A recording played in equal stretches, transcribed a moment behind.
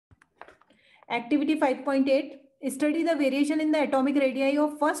Activity 5.8. Study the variation in the atomic radii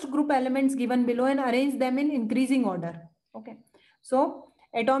of first group elements given below and arrange them in increasing order. Okay. So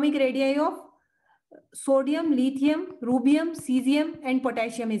atomic radii of sodium, lithium, rubidium, caesium and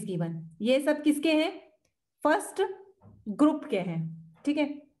potassium is given. ये सब किसके हैं? First group के हैं. ठीक है.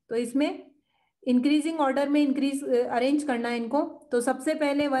 तो इसमें इंक्रीजिंग ऑर्डर में इंक्रीज अरेंज करना है इनको. तो सबसे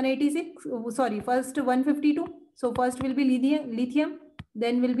पहले 186 sorry first 152. So first will be lithium,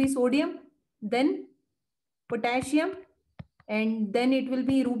 then will be sodium, then potassium, and then it will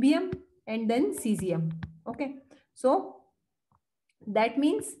be rubium, and then cesium. Okay, so that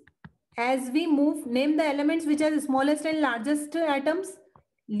means as we move, name the elements which are the smallest and largest atoms.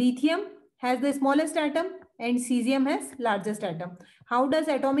 Lithium has the smallest atom and cesium has largest atom. How does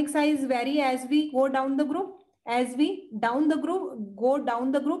atomic size vary as we go down the group? As we go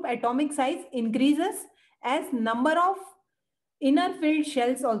down the group, atomic size increases as number of inner filled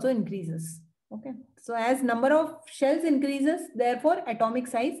shells also increases. Okay, so as number of shells increases, therefore atomic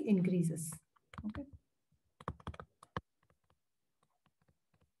size increases. Okay,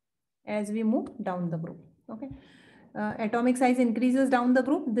 as we move down the group. Okay, atomic size increases down the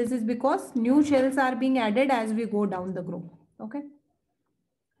group. This is because new shells are being added as we go down the group. Okay.